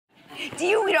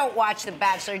You don't watch The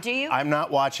Bachelor, do you? I'm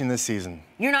not watching this season.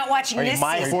 You're not watching this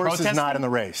My season? horse is not in the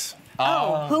race.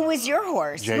 Oh, who was your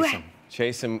horse? Jason.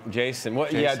 Jason.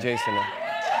 What? Jason. Yeah, Jason.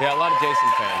 Yeah, a lot of Jason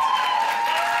fans.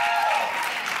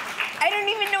 I don't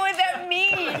even know what that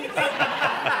means.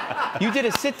 You did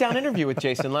a sit-down interview with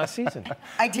Jason last season.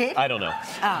 I did? I don't know.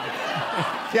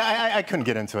 Oh. Yeah, I couldn't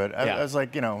get into it. I was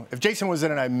like, you know, if Jason was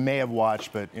in it, I may have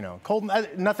watched, but, you know, Colton,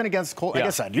 nothing against Colton. Yeah. I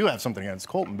guess I do have something against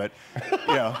Colton, but,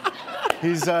 you know,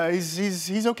 he's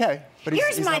okay. But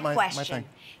he's not my thing.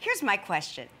 Here's my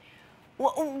question.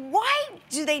 Why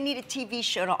do they need a TV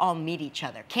show to all meet each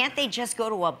other? Can't they just go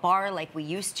to a bar like we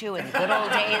used to in the good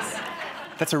old days?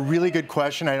 That's a really good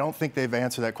question. I don't think they've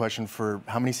answered that question for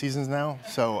how many seasons now?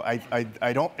 So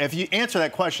I don't, if you answer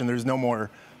that question, there's no more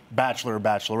Bachelor or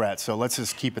Bachelorette. So let's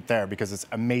just keep it there because it's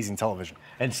amazing television.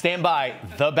 And stand by,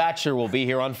 The Bachelor will be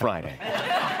here on Friday.